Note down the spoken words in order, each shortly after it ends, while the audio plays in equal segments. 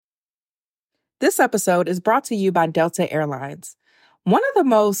This episode is brought to you by Delta Airlines. One of the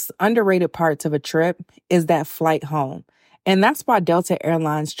most underrated parts of a trip is that flight home. And that's why Delta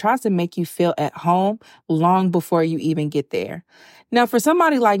Airlines tries to make you feel at home long before you even get there. Now, for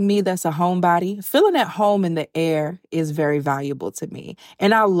somebody like me that's a homebody, feeling at home in the air is very valuable to me.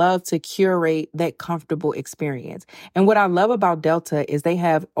 And I love to curate that comfortable experience. And what I love about Delta is they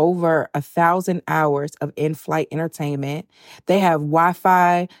have over 1,000 hours of in-flight entertainment. They have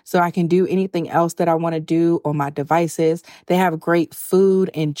Wi-Fi, so I can do anything else that I want to do on my devices. They have great food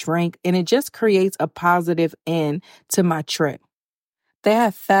and drink, and it just creates a positive end to my trip. They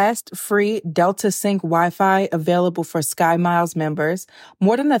have fast, free Delta Sync Wi-Fi available for SkyMiles members,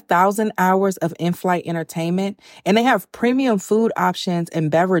 more than 1,000 hours of in-flight entertainment, and they have premium food options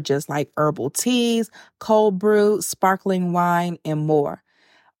and beverages like herbal teas, cold brew, sparkling wine, and more.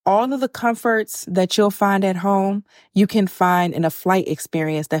 All of the comforts that you'll find at home, you can find in a flight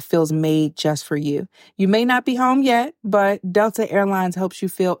experience that feels made just for you. You may not be home yet, but Delta Airlines helps you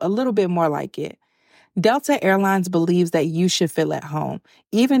feel a little bit more like it. Delta Airlines believes that you should feel at home,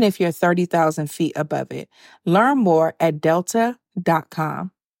 even if you're 30,000 feet above it. Learn more at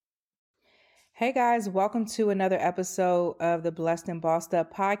delta.com. Hey guys, welcome to another episode of the Blessed and Bossed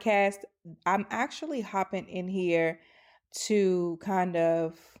Up podcast. I'm actually hopping in here to kind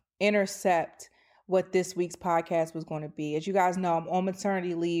of intercept what this week's podcast was going to be. As you guys know, I'm on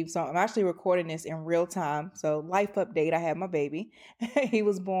maternity leave, so I'm actually recording this in real time. So life update, I had my baby. He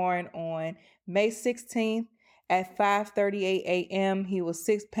was born on May 16th at 5:38 a.m. He was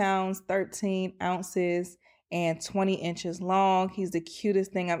 6 pounds, 13 ounces, and 20 inches long. He's the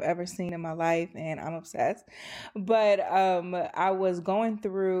cutest thing I've ever seen in my life, and I'm obsessed. But I was going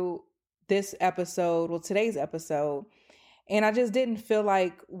through today's episode, and I just didn't feel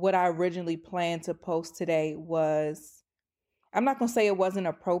like what I originally planned to post today was, I'm not going to say it wasn't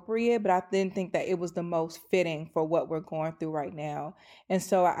appropriate, but I didn't think that it was the most fitting for what we're going through right now. And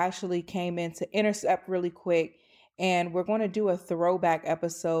so I actually came in to intercept really quick, and we're going to do a throwback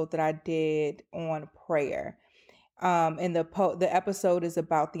episode that I did on prayer. And the episode is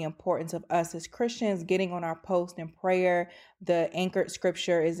about the importance of us as Christians getting on our post in prayer. The anchored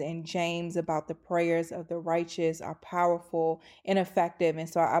scripture is in James about the prayers of the righteous are powerful and effective. And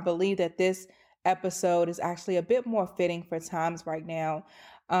so I believe that this episode is actually a bit more fitting for times right now.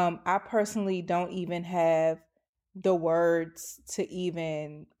 I personally don't even have the words to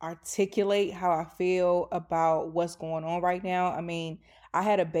even articulate how I feel about what's going on right now. I mean, I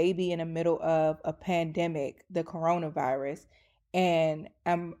had a baby in the middle of a pandemic, the coronavirus, and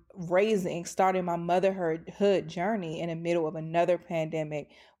I'm starting my motherhood journey in the middle of another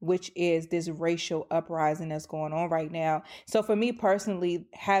pandemic, which is this racial uprising that's going on right now. So for me personally,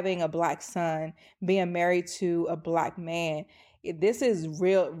 having a Black son, being married to a Black man, this is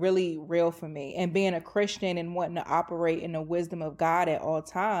really real for me. And being a Christian and wanting to operate in the wisdom of God at all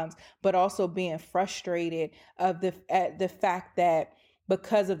times, but also being frustrated at the fact that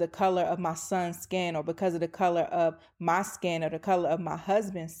because of the color of my son's skin, or because of the color of my skin, or the color of my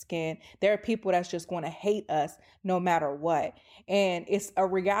husband's skin, there are people that's just going to hate us no matter what. And it's a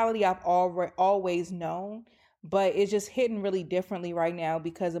reality I've always known, but it's just hitting really differently right now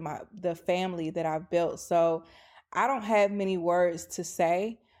because of the family that I've built. So I don't have many words to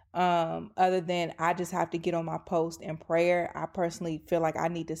say other than I just have to get on my post in prayer. I personally feel like I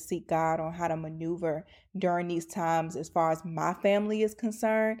need to seek God on how to maneuver during these times as far as my family is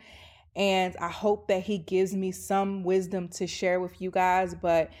concerned. And I hope that he gives me some wisdom to share with you guys.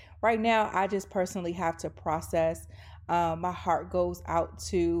 But right now, I just personally have to process. My heart goes out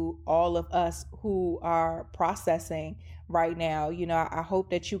to all of us who are processing right now. You know, I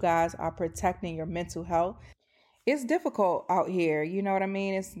hope that you guys are protecting your mental health. It's difficult out here. You know what I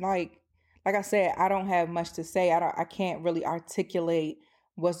mean? It's like I said, I don't have much to say. I can't really articulate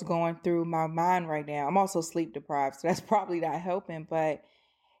what's going through my mind right now. I'm also sleep deprived, so that's probably not helping, but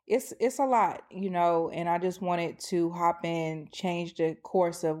it's a lot, you know, and I just wanted to hop in, change the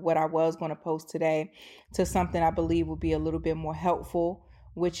course of what I was going to post today to something I believe will be a little bit more helpful,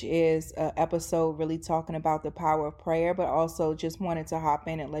 which is an episode really talking about the power of prayer, but also just wanted to hop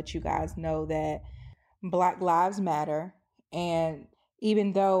in and let you guys know that Black Lives Matter. And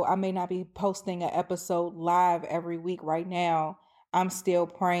even though I may not be posting an episode live every week right now, I'm still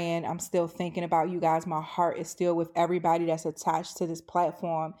praying. I'm still thinking about you guys. My heart is still with everybody that's attached to this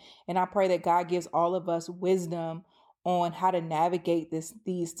platform. And I pray that God gives all of us wisdom on how to navigate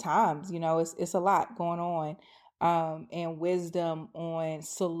these times. You know, it's a lot going on. And wisdom on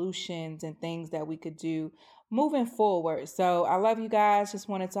solutions and things that we could do moving forward. So I love you guys. Just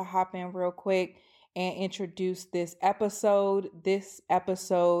wanted to hop in real quick and introduce this episode. This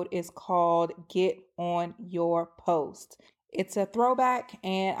episode is called Get on Your Post. It's a throwback,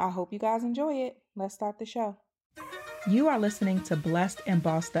 and I hope you guys enjoy it. Let's start the show. You are listening to Blessed and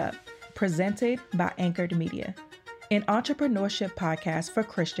Bossed Up, presented by Anchored Media, an entrepreneurship podcast for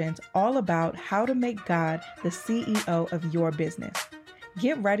Christians all about how to make God the CEO of your business.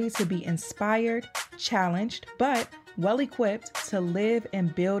 Get ready to be inspired, challenged, but well-equipped to live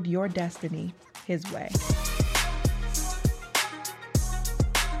and build your destiny His way.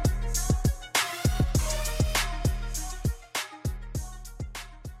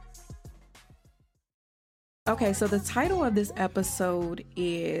 Okay, so the title of this episode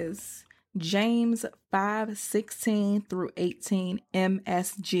is James 5:16 through 18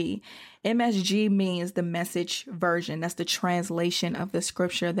 MSG. MSG means the Message version. That's the translation of the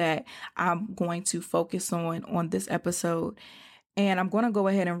scripture that I'm going to focus on this episode. And I'm going to go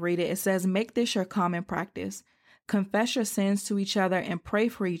ahead and read it. It says, "Make this your common practice. Confess your sins to each other and pray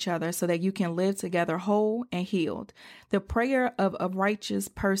for each other so that you can live together whole and healed. The prayer of a righteous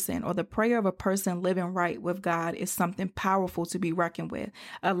person, or the prayer of a person living right with God, is something powerful to be reckoned with.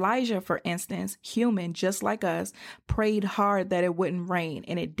 Elijah, for instance, human just like us, prayed hard that it wouldn't rain,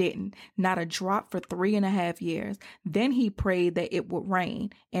 and it didn't. Not a drop for 3.5 years. Then he prayed that it would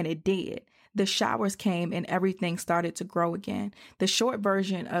rain, and it did. The showers came and everything started to grow again." The short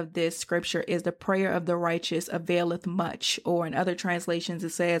version of this scripture is "The prayer of the righteous availeth much," or in other translations, it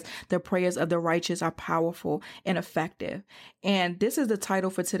says, "The prayers of the righteous are powerful and effective." And this is the title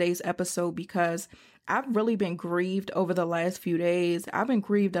for today's episode because I've really been grieved over the last few days. I've been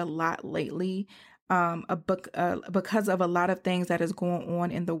grieved a lot lately. Because of a lot of things that is going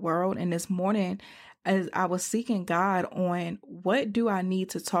on in the world. And this morning, as I was seeking God on what do I need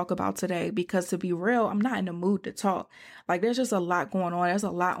to talk about today? Because to be real, I'm not in the mood to talk. Like there's just a lot going on. There's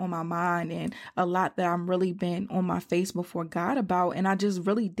a lot on my mind and a lot that I'm really been on my face before God about. And I just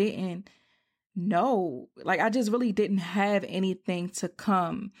really didn't know. Like I just really didn't have anything to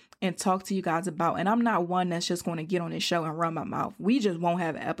come and talk to you guys about. And I'm not one that's just going to get on this show and run my mouth. We just won't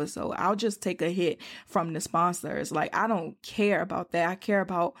have an episode. I'll just take a hit from the sponsors. Like I don't care about that. I care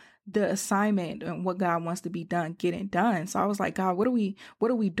about the assignment and what God wants to be done, getting done. So I was like, God, what are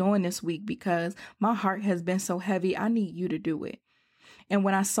we doing this week? Because my heart has been so heavy. I need you to do it. And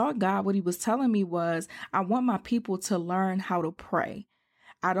when I saw God, what He was telling me was, I want my people to learn how to pray.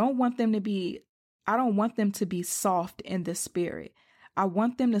 I don't want them to be soft in the spirit. I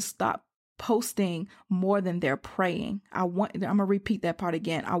want them to stop posting more than they're praying. I'm going to repeat that part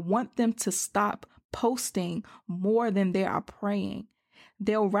again. I want them to stop posting more than they are praying.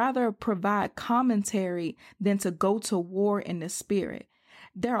 They'll rather provide commentary than to go to war in the spirit.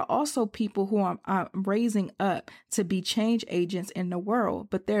 There are also people who are raising up to be change agents in the world,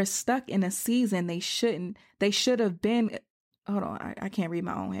 but they're stuck in a season they should have been. Hold on, I can't read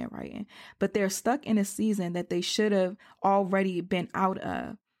my own handwriting, but they're stuck in a season that they should have already been out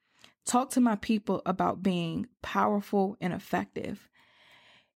of. Talk to my people about being powerful and effective.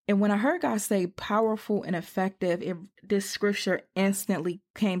 And when I heard God say powerful and effective, this scripture instantly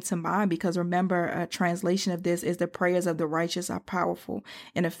came to mind because remember, a translation of this is "The prayers of the righteous are powerful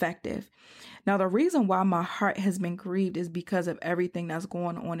and effective." Now, the reason why my heart has been grieved is because of everything that's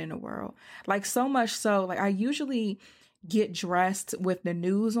going on in the world. Like so much so, like I usually get dressed with the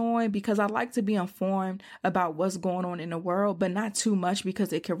news on because I like to be informed about what's going on in the world, but not too much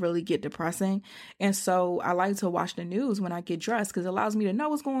because it can really get depressing. And so I like to watch the news when I get dressed because it allows me to know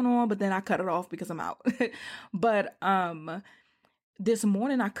what's going on, but then I cut it off because I'm out. But this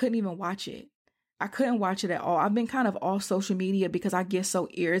morning I couldn't even watch it. I couldn't watch it at all. I've been kind of off social media because I get so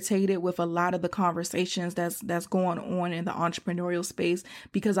irritated with a lot of the conversations that's going on in the entrepreneurial space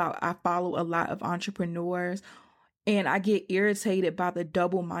because I follow a lot of entrepreneurs. And I get irritated by the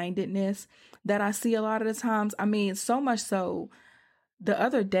double-mindedness that I see a lot of the times. I mean, so much so, the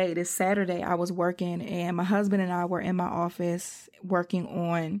other day, this Saturday, I was working and my husband and I were in my office working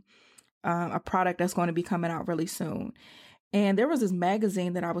on a product that's going to be coming out really soon. And there was this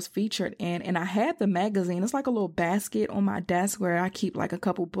magazine that I was featured in, and I had the magazine. It's like a little basket on my desk where I keep like a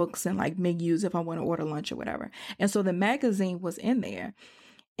couple books and like menus if I want to order lunch or whatever. And so the magazine was in there.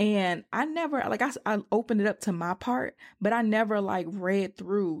 And I never, like, I opened it up to my part, but I never like read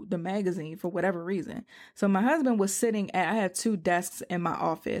through the magazine for whatever reason. So my husband was I had 2 desks in my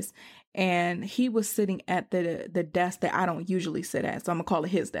office, and he was sitting at the desk that I don't usually sit at. So I'm gonna call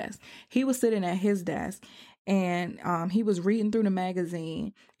it his desk. He was sitting at his desk, and he was reading through the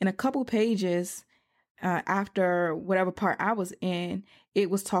magazine, and a couple pages after whatever part I was in, it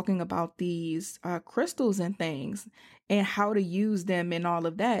was talking about these crystals and things and how to use them and all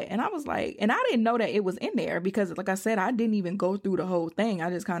of that. And I was like, and I didn't know that it was in there because, like I said, I didn't even go through the whole thing. I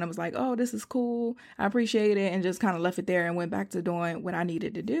just kind of was like, oh, this is cool. I appreciate it. And just kind of left it there and went back to doing what I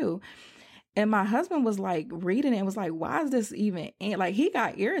needed to do. And my husband was like reading it and was like, why is this even in? Like, he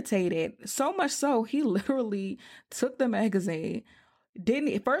got irritated so much so he literally took the magazine.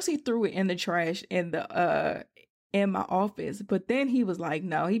 First he threw it in the trash in my office, but then he was like,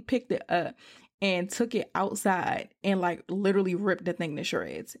 no, he picked it up and took it outside and like literally ripped the thing to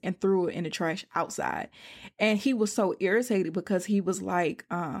shreds and threw it in the trash outside. And he was so irritated because he was like,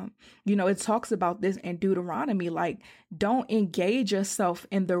 it talks about this in Deuteronomy, like, don't engage yourself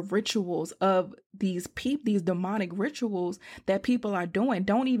in the rituals of these demonic rituals that people are doing.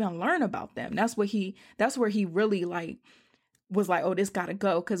 Don't even learn about them. That's where he really like was like, oh, this gotta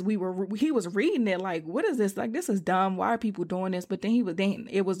go. Cause he was reading it like, what is this? Like, this is dumb. Why are people doing this? But then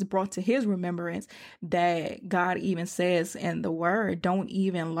it was brought to his remembrance that God even says in the word, don't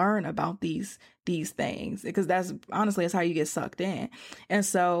even learn about these things. Because that's how you get sucked in. And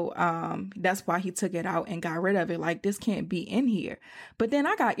so, that's why he took it out and got rid of it. Like, this can't be in here. But then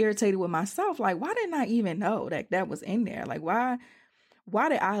I got irritated with myself. Like, why didn't I even know that was in there? Like, why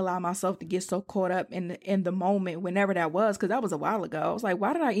did I allow myself to get so caught up in the moment, whenever that was? Because that was a while ago. I was like,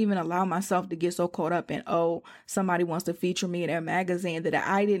 why did I even allow myself to get so caught up in, oh, somebody wants to feature me in their magazine, that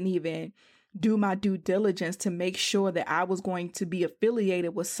I didn't even do my due diligence to make sure that I was going to be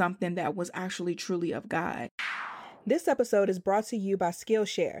affiliated with something that was actually truly of God. This episode is brought to you by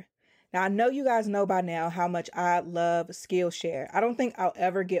Skillshare. Now, I know you guys know by now how much I love Skillshare. I don't think I'll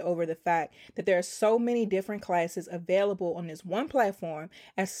ever get over the fact that there are so many different classes available on this one platform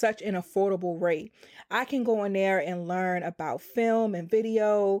at such an affordable rate. I can go in there and learn about film and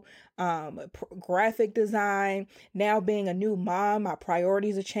video, graphic design. Now, being a new mom, my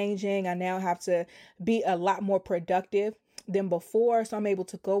priorities are changing. I now have to be a lot more productive than before. So I'm able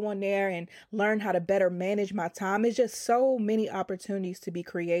to go on there and learn how to better manage my time. It's just so many opportunities to be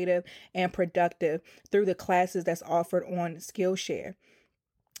creative and productive through the classes that's offered on Skillshare.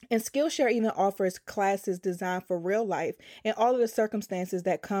 And Skillshare even offers classes designed for real life and all of the circumstances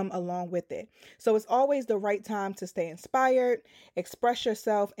that come along with it. So it's always the right time to stay inspired, express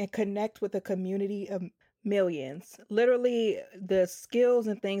yourself, and connect with a community of millions. Literally, the skills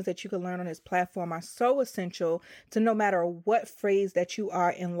and things that you can learn on this platform are so essential to no matter what phase that you are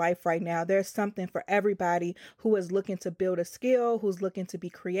in life right now. There's something for everybody who is looking to build a skill, who's looking to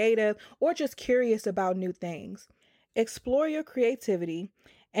be creative, or just curious about new things. Explore your creativity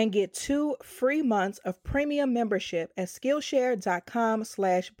and get 2 free months of premium membership at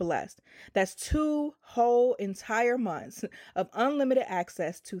Skillshare.com/blessed. That's 2 whole entire months of unlimited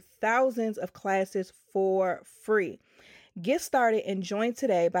access to thousands of classes for free. Get started and join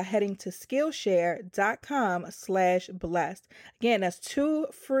today by heading to Skillshare.com/blessed. Again, that's 2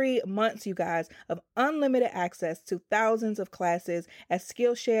 free months, you guys, of unlimited access to thousands of classes at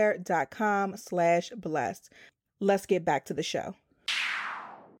Skillshare.com/blessed. Let's get back to the show.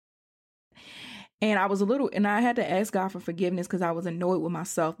 And I had to ask God for forgiveness because I was annoyed with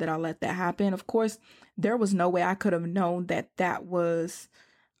myself that I let that happen. Of course, there was no way I could have known that was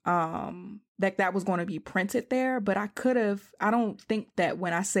going to be printed there, but I don't think that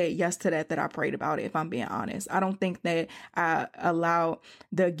when I said yes to that I prayed about it, if I'm being honest. I don't think that I allowed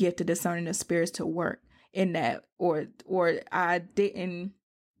the gift of discerning the spirits to work in that, or I didn't.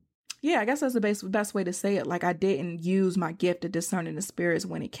 Yeah, I guess that's the best way to say it. Like, I didn't use my gift of discerning the spirits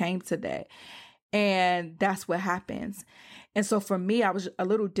when it came to that. And that's what happens. And so for me, I was a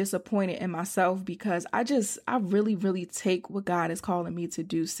little disappointed in myself because I really, really take what God is calling me to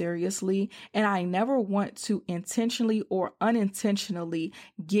do seriously. And I never want to intentionally or unintentionally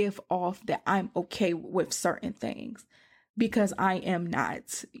give off that I'm okay with certain things, because I am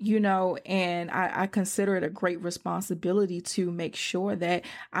not, and I consider it a great responsibility to make sure that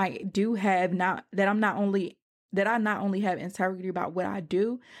I not only have integrity about what I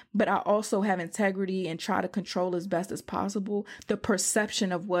do, but I also have integrity and try to control as best as possible the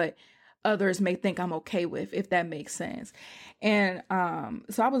perception of what others may think I'm okay with, if that makes sense. And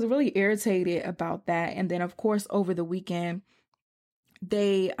so I was really irritated about that. And then, of course, over the weekend,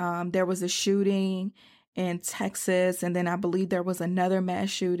 there was a shooting in Texas. And then I believe there was another mass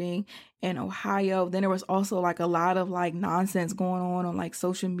shooting in Ohio. Then there was also like a lot of like nonsense going on like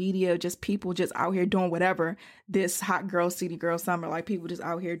social media, just people just out here doing whatever, this hot girl, city girl summer, like people just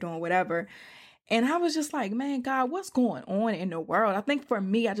out here doing whatever. And I was just like, man, God, what's going on in the world? I think for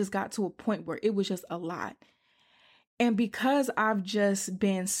me, I just got to a point where it was just a lot. And because I've just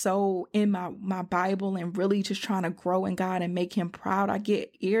been so in my Bible and really just trying to grow in God and make him proud, I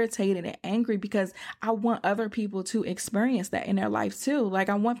get irritated and angry because I want other people to experience that in their life too. Like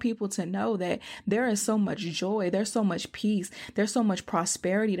I want people to know that there is so much joy. There's so much peace. There's so much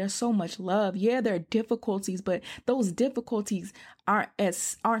prosperity. There's so much love. Yeah, there are difficulties, but those difficulties aren't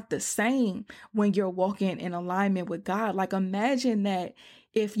the same when you're walking in alignment with God. Like imagine that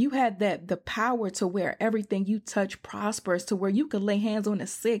if you had the power to where everything you touch prospers, to where you could lay hands on the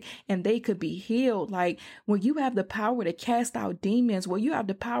sick and they could be healed. Like when you have the power to cast out demons, where you have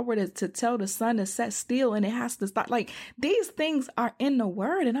the power to tell the sun to set still and it has to stop. Like these things are in the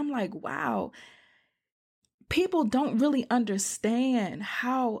word. And I'm like, wow, people don't really understand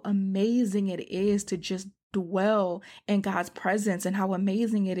how amazing it is to just dwell in God's presence and how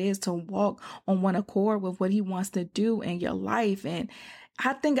amazing it is to walk on one accord with what he wants to do in your life. And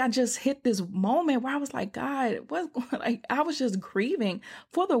I think I just hit this moment where I was like, God, what's going on? Like, I was just grieving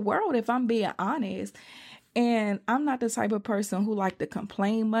for the world, if I'm being honest. And I'm not the type of person who like to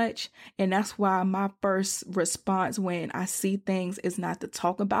complain much. And that's why my first response when I see things is not to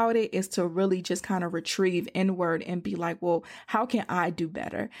talk about it, is to really just kind of retrieve inward and be like, well, how can I do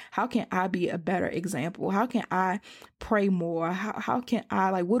better? How can I be a better example? How can I pray more? How can I,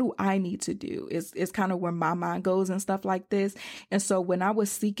 like, what do I need to do? It's kind of where my mind goes and stuff like this. And so when I was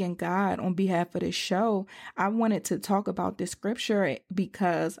seeking God on behalf of this show, I wanted to talk about this scripture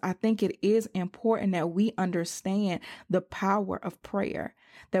because I think it is important that we understand the power of prayer,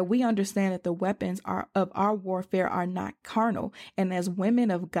 that we understand that the weapons of our warfare are not carnal. And as women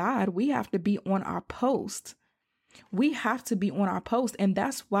of God, we have to be on our post. We have to be on our post. And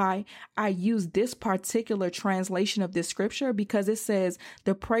that's why I use this particular translation of this scripture, because it says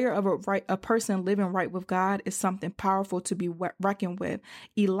the prayer of a person living right with God is something powerful to be reckoned with.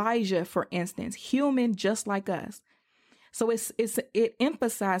 Elijah, for instance, human just like us. So it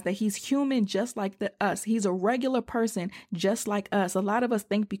emphasized that he's human just like us. He's a regular person just like us. A lot of us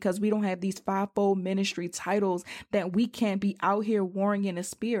think because we don't have these fivefold ministry titles that we can't be out here warring in the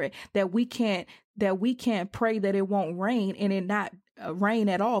spirit, that we can't pray that it won't rain and it not rain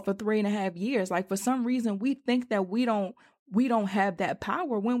at all for 3.5 years. Like for some reason we think that we don't have that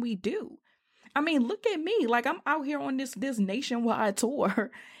power when we do. I mean, look at me. Like I'm out here on this nationwide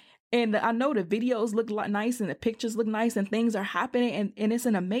tour. And I know the videos look nice and the pictures look nice and things are happening and it's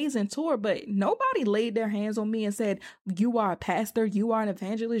an amazing tour, but nobody laid their hands on me and said, you are a pastor, you are an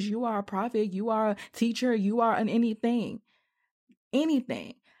evangelist, you are a prophet, you are a teacher, you are an anything.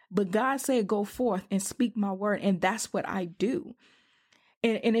 But God said, go forth and speak my word. And that's what I do.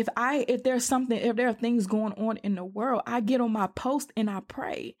 And if there are things going on in the world, I get on my post and I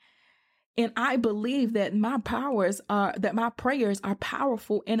pray. And I believe that my prayers are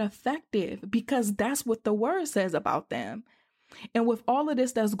powerful and effective because that's what the word says about them. And with all of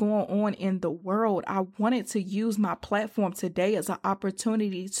this that's going on in the world, I wanted to use my platform today as an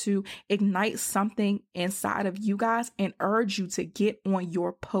opportunity to ignite something inside of you guys and urge you to get on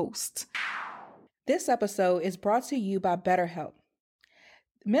your post. This episode is brought to you by BetterHelp.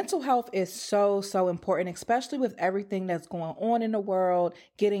 Mental health is so, so important, especially with everything that's going on in the world,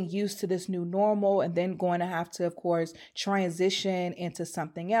 getting used to this new normal, and then going to have to, of course, transition into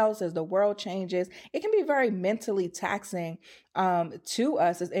something else as the world changes. It can be very mentally taxing to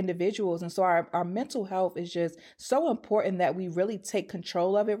us as individuals. And so our mental health is just so important that we really take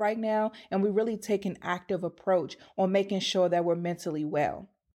control of it right now, and we really take an active approach on making sure that we're mentally well.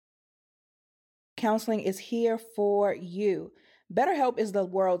 Counseling is here for you. BetterHelp is the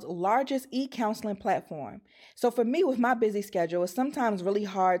world's largest e-counseling platform. So for me, with my busy schedule, it's sometimes really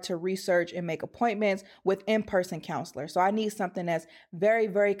hard to research and make appointments with in-person counselors. So I need something that's very,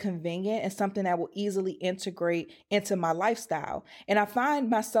 very convenient and something that will easily integrate into my lifestyle. And I find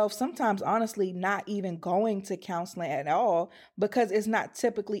myself sometimes, honestly, not even going to counseling at all because it's not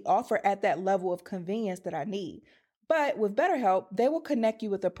typically offered at that level of convenience that I need. But with BetterHelp, they will connect you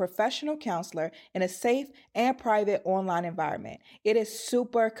with a professional counselor in a safe and private online environment. It is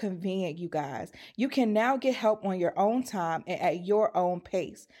super convenient, you guys. You can now get help on your own time and at your own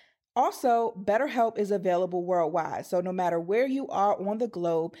pace. Also, BetterHelp is available worldwide. So no matter where you are on the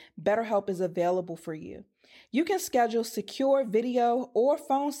globe, BetterHelp is available for you. You can schedule secure video or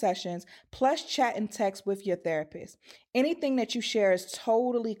phone sessions, plus chat and text with your therapist. Anything that you share is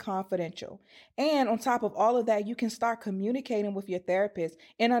totally confidential. And on top of all of that, you can start communicating with your therapist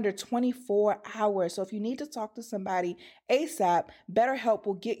in under 24 hours. So if you need to talk to somebody ASAP, BetterHelp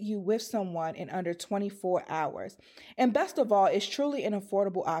will get you with someone in under 24 hours. And best of all, it's truly an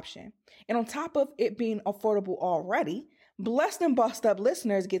affordable option. And on top of it being affordable already, Blessed and Bossed Up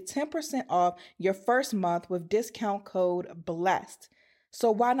listeners get 10% off your first month with discount code BLESSED.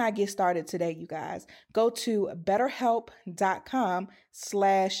 So why not get started today, you guys? Go to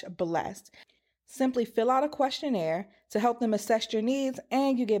betterhelp.com/blessed. Simply fill out a questionnaire to help them assess your needs,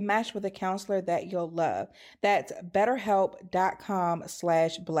 and you get matched with a counselor that you'll love. That's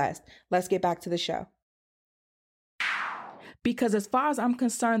betterhelp.com/blessed. Let's get back to the show. Because as far as I'm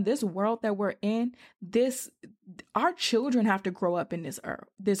concerned, this world that we're in, our children have to grow up in this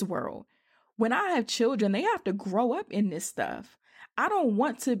world. When I have children, they have to grow up in this stuff. I don't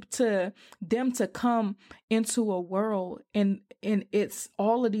want them to come into a world and it's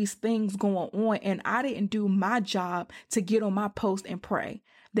all of these things going on. And I didn't do my job to get on my post and pray.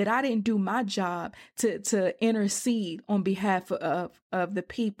 That I didn't do my job to intercede on behalf of the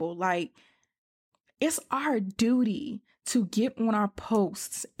people. Like, it's our duty to get on our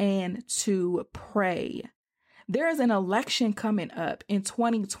posts and to pray. There is an election coming up in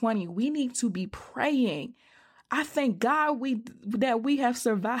 2020. We need to be praying. I thank God that we have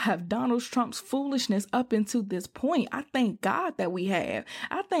survived Donald Trump's foolishness up until this point. I thank God that we have.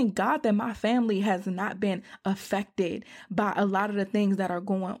 I thank God that my family has not been affected by a lot of the things that are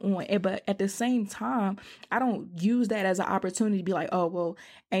going on. But at the same time, I don't use that as an opportunity to be like, oh, well,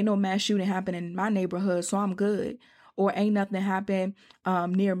 ain't no mass shooting happening in my neighborhood, so I'm good. Or ain't nothing happen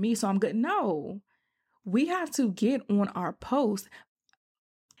near me, so I'm good. No, we have to get on our post.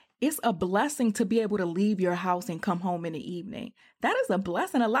 It's a blessing to be able to leave your house and come home in the evening. That is a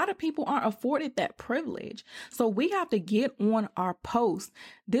blessing. A lot of people aren't afforded that privilege. So we have to get on our post.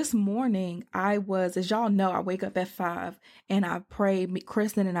 This morning, as y'all know, I wake up at 5 and I pray.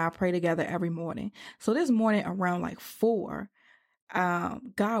 Kristen and I pray together every morning. So this morning around like 4,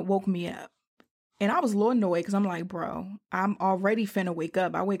 God woke me up. And I was a little annoyed because I'm like, bro, I'm already finna wake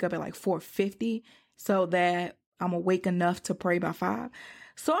up. I wake up at like 4:50 so that I'm awake enough to pray by 5.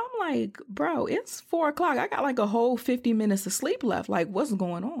 So I'm like, bro, it's 4:00. I got like a whole 50 minutes of sleep left. Like, what's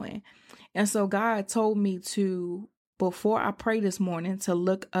going on? And so God told me before I pray this morning, to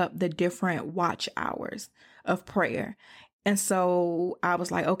look up the different watch hours of prayer. And so I was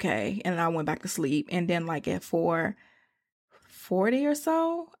like, okay. And I went back to sleep. And then like at 4:40 or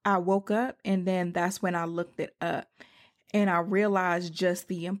so, I woke up, and then that's when I looked it up, and I realized just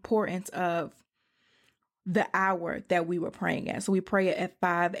the importance of the hour that we were praying at. So we pray at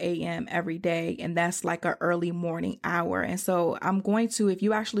 5 a.m. every day, and that's like an early morning hour. And so I'm going to, if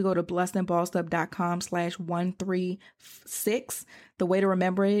you actually go to blessedandbossedup.com/136, the way to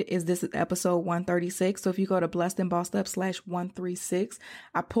remember it is this is episode 136. So if you go to blessedandbossedup/136,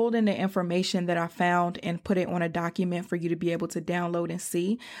 I pulled in the information that I found and put it on a document for you to be able to download and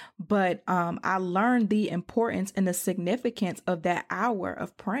see. But I learned the importance and the significance of that hour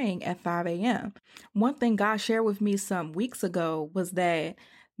of praying at 5 a.m. One thing God shared with me some weeks ago was that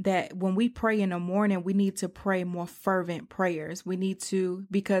when we pray in the morning, we need to pray more fervent prayers. We need to,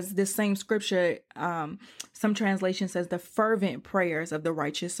 because this same scripture, some translation says the fervent prayers of the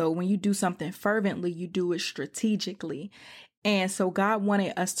righteous. So when you do something fervently, you do it strategically. And so God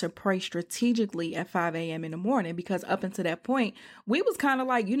wanted us to pray strategically at 5 a.m. in the morning, because up until that point, we was kind of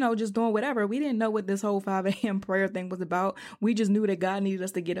like, just doing whatever. We didn't know what this whole 5 a.m. prayer thing was about. We just knew that God needed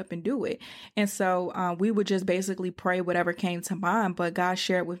us to get up and do it. And so we would just basically pray whatever came to mind. But God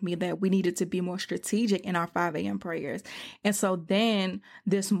shared with me that we needed to be more strategic in our 5 a.m. prayers. And so then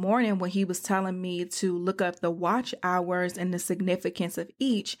this morning, when he was telling me to look up the watch hours and the significance of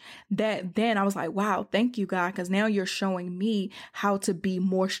each, then I was like, wow, thank you, God, because now you're showing me how to be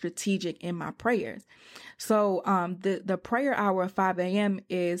more strategic in my prayers. So the prayer hour of 5 a.m.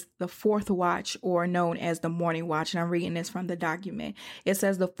 is the fourth watch, or known as the morning watch. And I'm reading this from the document. It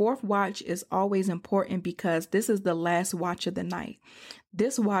says the fourth watch is always important because this is the last watch of the night.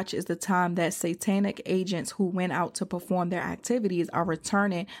 This watch is the time that satanic agents who went out to perform their activities are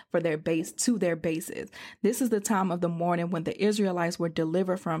returning to their bases. This is the time of the morning when the Israelites were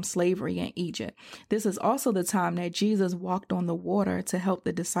delivered from slavery in Egypt. This is also the time that Jesus walked on the water to help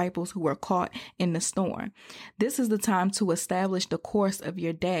the disciples who were caught in the storm. This is the time to establish the course of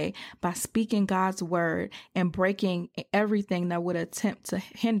your day by speaking God's word and breaking everything that would attempt to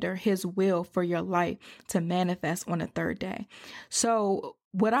hinder his will for your life to manifest on the third day. So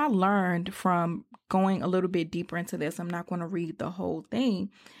what I learned from going a little bit deeper into this, I'm not going to read the whole thing,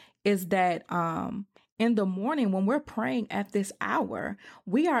 is that in the morning when we're praying at this hour,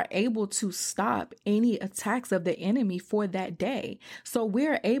 we are able to stop any attacks of the enemy for that day. So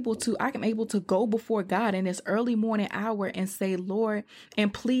I'm able to go before God in this early morning hour and say, Lord,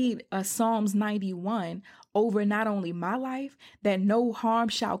 and plead Psalms 91 over not only my life, that no harm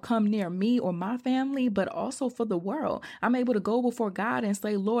shall come near me or my family, but also for the world. I'm able to go before God and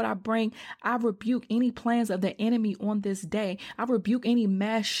say, Lord, I rebuke any plans of the enemy on this day. I rebuke any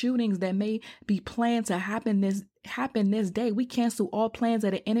mass shootings that may be planned to happen this day. We cancel all plans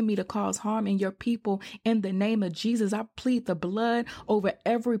of the enemy to cause harm in your people in the name of Jesus. I plead the blood over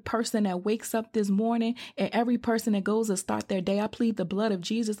every person that wakes up this morning and every person that goes to start their day. I plead the blood of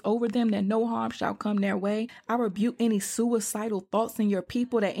Jesus over them, that no harm shall come their way. I rebuke any suicidal thoughts in your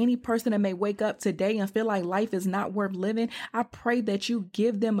people, that any person that may wake up today and feel like life is not worth living, I pray that you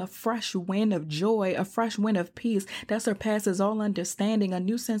give them a fresh wind of joy, a fresh wind of peace that surpasses all understanding, a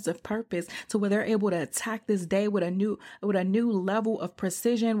new sense of purpose, to where they're able to attack this day with a new level of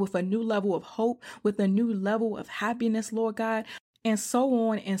precision, with a new level of hope, with a new level of happiness, Lord God, and so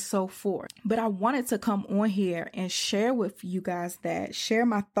on and so forth. But I wanted to come on here and share with you guys share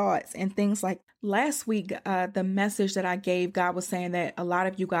my thoughts and things like last week. The message that I gave, God was saying that a lot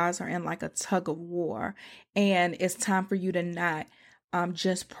of you guys are in like a tug of war, and it's time for you to not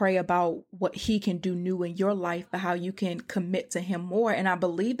just pray about what he can do new in your life, but how you can commit to him more. And I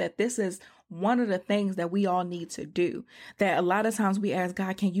believe that this is one of the things that we all need to do. That a lot of times we ask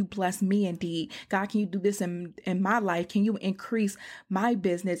God, can you bless me indeed? God, can you do this in my life? Can you increase my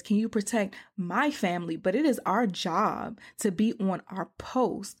business? Can you protect my family? But it is our job to be on our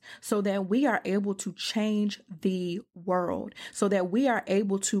post so that we are able to change the world, so that we are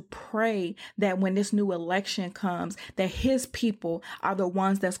able to pray that when this new election comes, that his people are the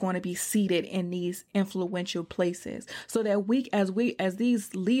ones that's going to be seated in these influential places, so that as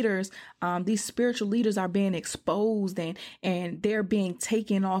these leaders, these spiritual leaders are being exposed and they're being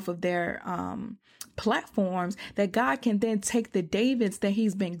taken off of their platforms, that God can then take the Davids that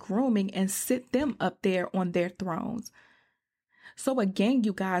he's been grooming and sit them up there on their thrones. So again,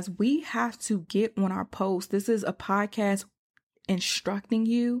 you guys, we have to get on our post. This is a podcast instructing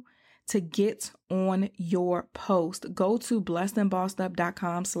you to get on your post. Go to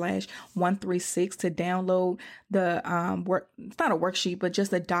blessedandbossedup.com/136 to download the it's not a worksheet, but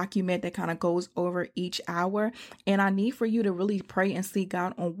just a document that kind of goes over each hour. And I need for you to really pray and seek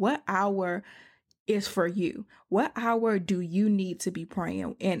God on what hour is for you. What hour do you need to be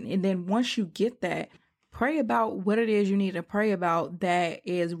praying? And then once you get that, pray about what it is you need to pray about that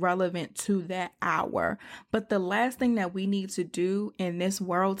is relevant to that hour. But the last thing that we need to do in this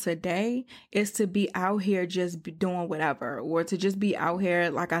world today is to be out here just doing whatever, or to just be out here,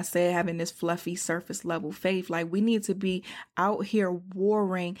 like I said, having this fluffy surface level faith. Like, we need to be out here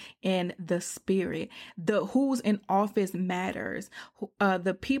warring in the spirit. The who's in office matters.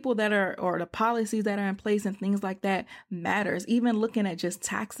 The people that are, or the policies that are in place and things like that matters. Even looking at just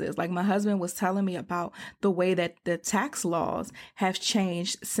taxes. Like, my husband was telling me about the way that the tax laws have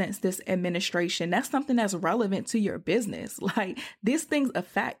changed since this administration. That's something that's relevant to your business. Like, these things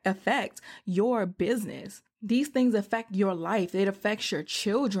affect your business. These things affect your life. It affects your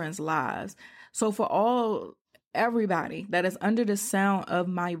children's lives. So for everybody that is under the sound of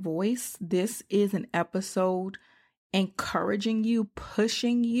my voice, this is an episode encouraging you,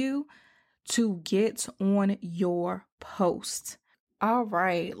 pushing you to get on your post. All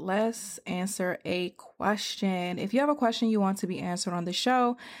right, let's answer a question. If you have a question you want to be answered on the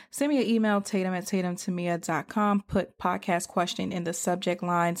show, send me an email, tatum@tatumtamia.com. Put podcast question in the subject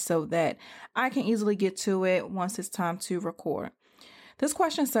line so that I can easily get to it once it's time to record. This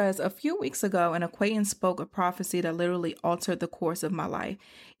question says, a few weeks ago, an acquaintance spoke a prophecy that literally altered the course of my life.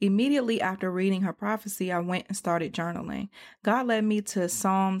 Immediately after reading her prophecy, I went and started journaling. God led me to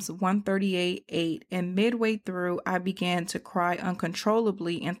Psalms 138:8, and midway through, I began to cry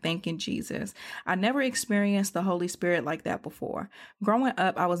uncontrollably and thanking Jesus. I never experienced the Holy Spirit like that before. Growing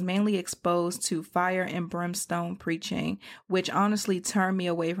up, I was mainly exposed to fire and brimstone preaching, which honestly turned me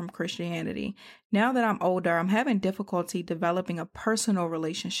away from Christianity. Now that I'm older, I'm having difficulty developing a personal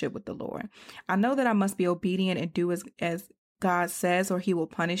relationship with the Lord. I know that I must be obedient and do as God says, or he will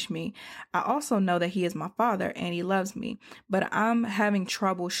punish me. I also know that he is my father and he loves me, but I'm having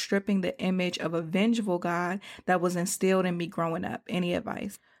trouble stripping the image of a vengeful God that was instilled in me growing up. Any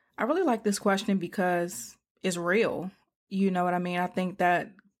advice? I really like this question because it's real. You know what I mean? I think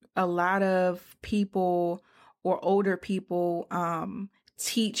that a lot of people or older people,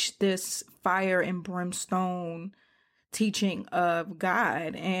 teach this fire and brimstone teaching of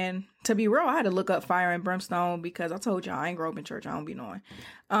God. And to be real, I had to look up fire and brimstone because I told you I ain't grow up in church. I don't be knowing.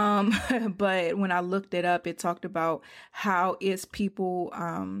 But when I looked it up, it talked about how it's people,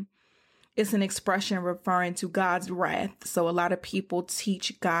 it's an expression referring to God's wrath. So a lot of people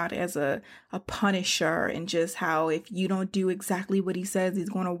teach God as a punisher, and just how if you don't do exactly what he says, he's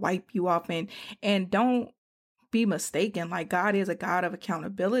going to wipe you off, and don't be mistaken. Like, God is a God of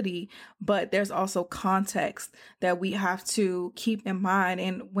accountability, but there's also context that we have to keep in mind.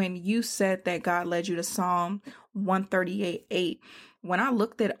 And when you said that God led you to Psalm 138:8, when I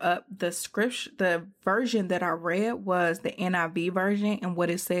looked it up, the scripture, the version that I read was the NIV version. And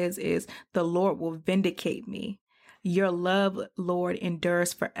what it says is, the Lord will vindicate me. Your love, Lord,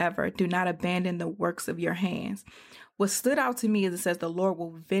 endures forever. Do not abandon the works of your hands. What stood out to me is it says the Lord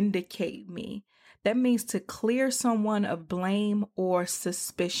will vindicate me. That means to clear someone of blame or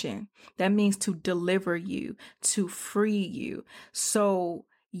suspicion. That means to deliver you, to free you. So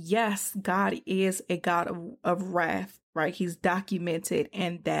yes, God is a God of wrath, right? He's documented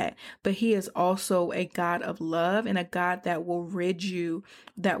in that, but he is also a God of love and a God that will rid you,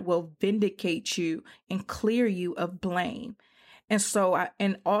 that will vindicate you and clear you of blame. And so,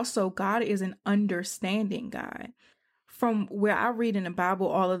 and also God is an understanding God. From where I read in the Bible,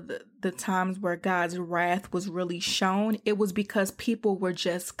 all of the times where God's wrath was really shown, it was because people were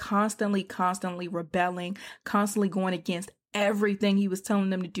just constantly rebelling, constantly going against everything he was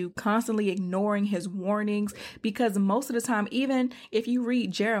telling them to do, constantly ignoring his warnings. Because most of the time, even if you read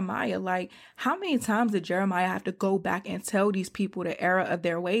Jeremiah, like, how many times did Jeremiah have to go back and tell these people the error of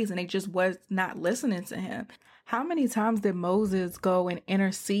their ways, and they just was not listening to him? How many times did Moses go and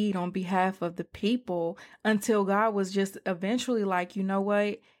intercede on behalf of the people until God was just eventually like, you know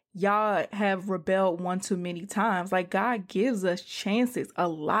what? Y'all have rebelled one too many times. Like, God gives us chances, a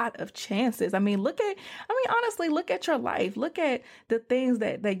lot of chances. Honestly, look at your life. Look at the things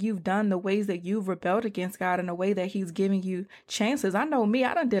that you've done, the ways that you've rebelled against God, and the way that he's giving you chances. I know me,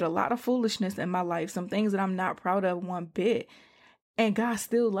 I done did a lot of foolishness in my life, some things that I'm not proud of one bit. And God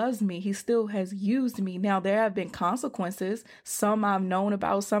still loves me. He still has used me. Now, there have been consequences. Some I've known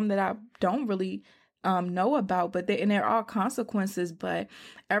about, some that I don't really know about, but there are consequences. But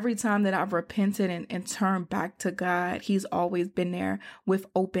every time that I've repented and turned back to God, he's always been there with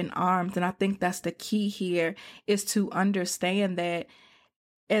open arms. And I think that's the key here, is to understand that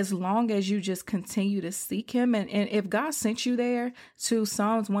as long as you just continue to seek him, and if God sent you there to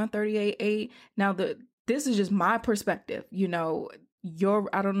Psalms 138:8, now this is just my perspective,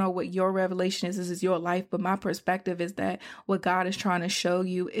 I don't know what your revelation is. This is your life, but my perspective is that what God is trying to show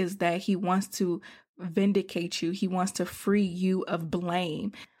you is that he wants to vindicate you. He wants to free you of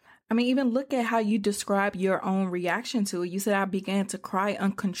blame. Even look at how you describe your own reaction to it. You said, I began to cry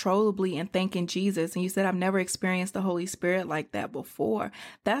uncontrollably and thanking Jesus. And you said, I've never experienced the Holy Spirit like that before.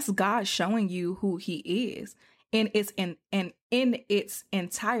 That's God showing you who he is. And it's in its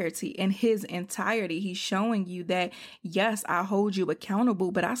entirety, in his entirety, he's showing you that, yes, I hold you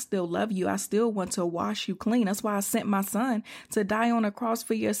accountable, but I still love you. I still want to wash you clean. That's why I sent my son to die on a cross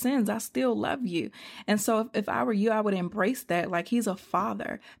for your sins. I still love you. And so if I were you, I would embrace that. Like, he's a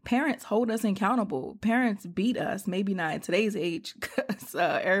father. Parents hold us accountable. Parents beat us, maybe not in today's age, because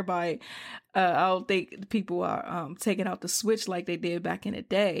everybody, I don't think people are taking out the switch like they did back in the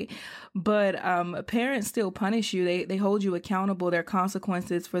day. But parents still punish you. They hold you accountable. There are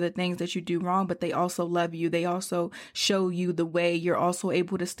consequences for the things that you do wrong, but they also love you. They also show you the way. You're also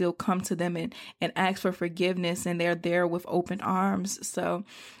able to still come to them and ask for forgiveness, and they're there with open arms. So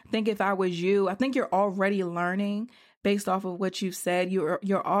I think if I was you, I think you're already learning. Based off of what you've said, you're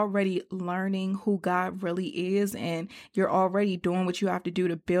already learning who God really is, and you're already doing what you have to do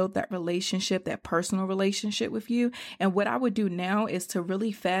to build that relationship, that personal relationship with you. And what I would do now is to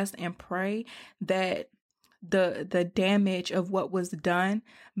really fast and pray that the damage of what was done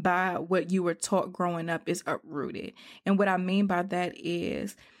by what you were taught growing up is uprooted. And what I mean by that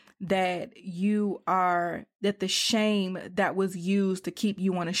is that that the shame that was used to keep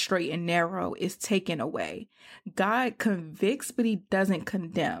you on a straight and narrow is taken away. God convicts, but he doesn't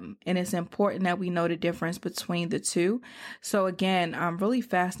condemn. And it's important that we know the difference between the two. So again, I'm really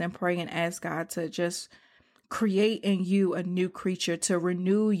fast and pray and ask God to just create in you a new creature, to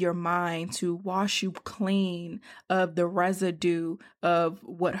renew your mind, to wash you clean of the residue of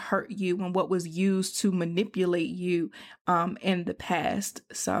what hurt you and what was used to manipulate you in the past.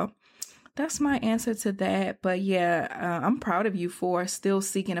 So that's my answer to that. But yeah, I'm proud of you for still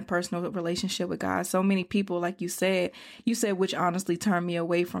seeking a personal relationship with God. So many people, like you said, which honestly turned me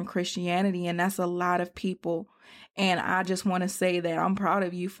away from Christianity. And that's a lot of people. And I just want to say that I'm proud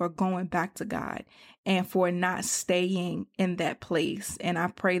of you for going back to God and for not staying in that place. And I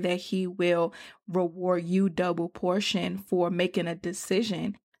pray that he will reward you double portion for making a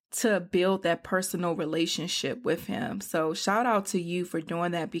decision to build that personal relationship with him. So shout out to you for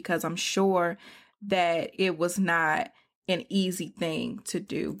doing that, because I'm sure that it was not an easy thing to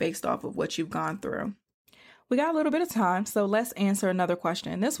do based off of what you've gone through. We got a little bit of time, so let's answer another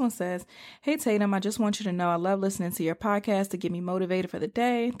question. This one says, "Hey Tatum, I just want you to know I love listening to your podcast to get me motivated for the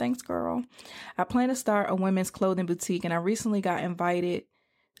day. Thanks, girl. I plan to start a women's clothing boutique, and I recently got invited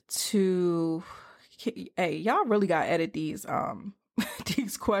to..." Hey, y'all really got to edit these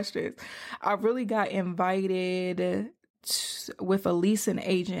these questions. I really got invited with a leasing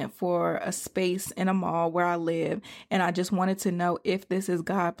agent for a space in a mall where I live. And I just wanted to know if this is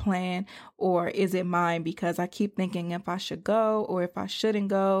God's plan or is it mine, because I keep thinking if I should go or if I shouldn't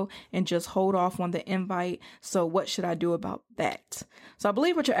go and just hold off on the invite. So what should I do about that? So I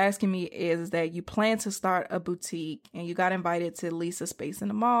believe what you're asking me is that you plan to start a boutique and you got invited to lease a space in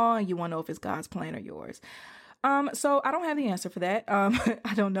the mall and you want to know if it's God's plan or yours. So I don't have the answer for that.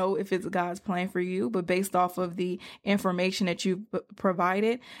 I don't know if it's God's plan for you, but based off of the information that you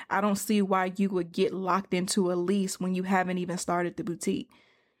provided, I don't see why you would get locked into a lease when you haven't even started the boutique.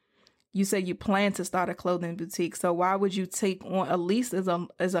 You say you plan to start a clothing boutique. So why would you take on a lease as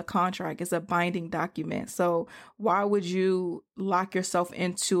a contract? It's a binding document. So why would you lock yourself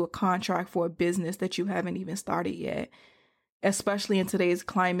into a contract for a business that you haven't even started yet? Especially in today's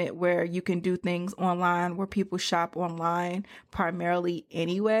climate where you can do things online, where people shop online primarily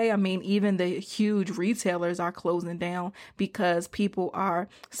anyway. I mean, even the huge retailers are closing down because people are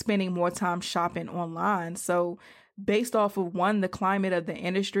spending more time shopping online. So based off of one, the climate of the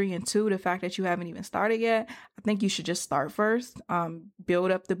industry, and two, the fact that you haven't even started yet, I think you should just start first.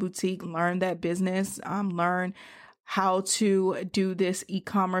 Build up the boutique, learn that business, learn how to do this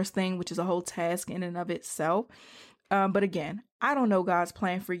e-commerce thing, which is a whole task in and of itself. But again, I don't know God's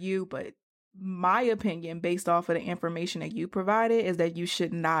plan for you, but my opinion based off of the information that you provided is that you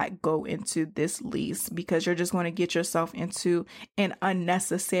should not go into this lease because you're just going to get yourself into an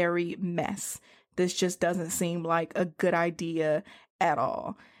unnecessary mess. This just doesn't seem like a good idea at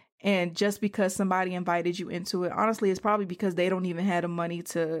all. And just because somebody invited you into it, honestly, it's probably because they don't even have the money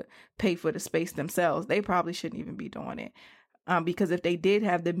to pay for the space themselves. They probably shouldn't even be doing it. Because if they did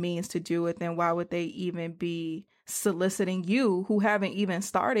have the means to do it, then why would they even be soliciting you who haven't even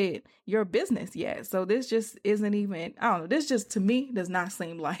started your business yet? So this just isn't even, I don't know, this just to me does not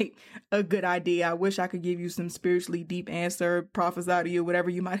seem like a good idea. I wish I could give you some spiritually deep answer, prophesy to you, whatever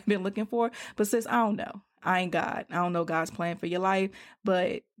you might have been looking for. But sis, I don't know. I ain't God. I don't know God's plan for your life.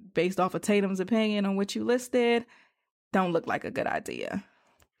 But based off of Tatum's opinion on what you listed, don't look like a good idea.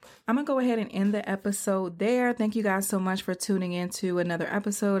 I'm going to go ahead and end the episode there. Thank you guys so much for tuning in to another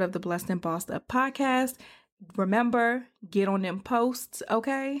episode of the Blessed and Bossed Up podcast. Remember, get on them posts,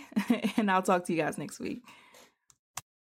 okay? And I'll talk to you guys next week.